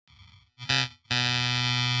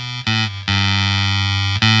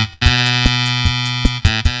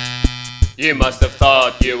You must have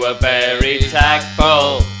thought you were very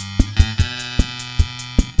tactful.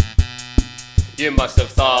 You must have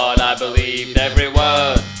thought I believed every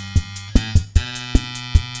word.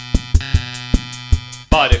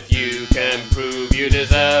 But if you can prove you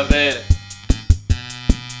deserve it,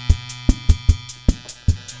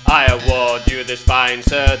 I award you this fine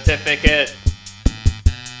certificate.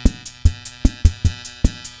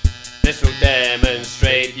 This will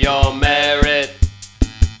demonstrate your merit.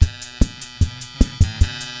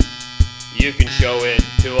 You can show it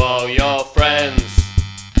to all your friends.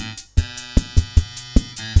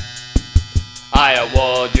 I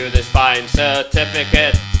award you this fine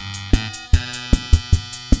certificate.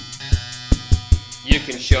 You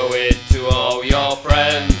can show it to all your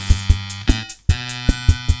friends.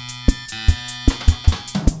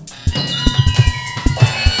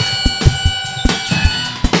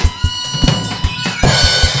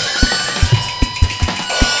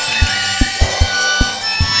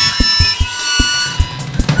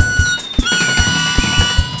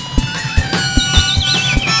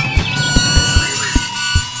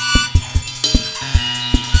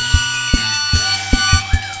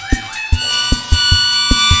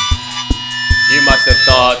 You must have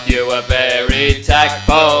thought you were very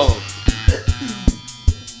tactful.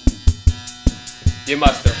 You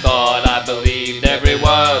must have thought I believed every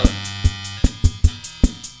word.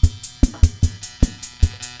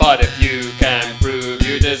 But if you can prove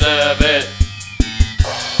you deserve it,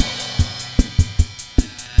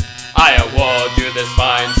 I award you this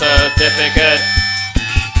fine certificate.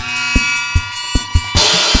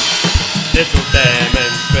 This will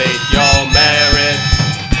demonstrate your merit.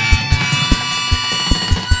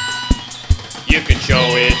 You can show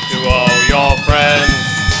it to all your friends.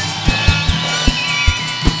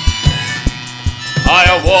 I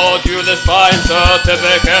award you this fine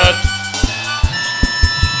certificate.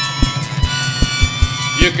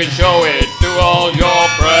 You can show it to all your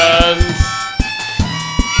friends.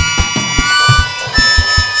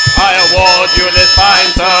 I award you this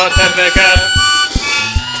fine certificate.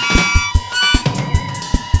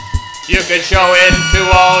 You can show it to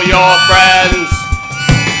all your friends.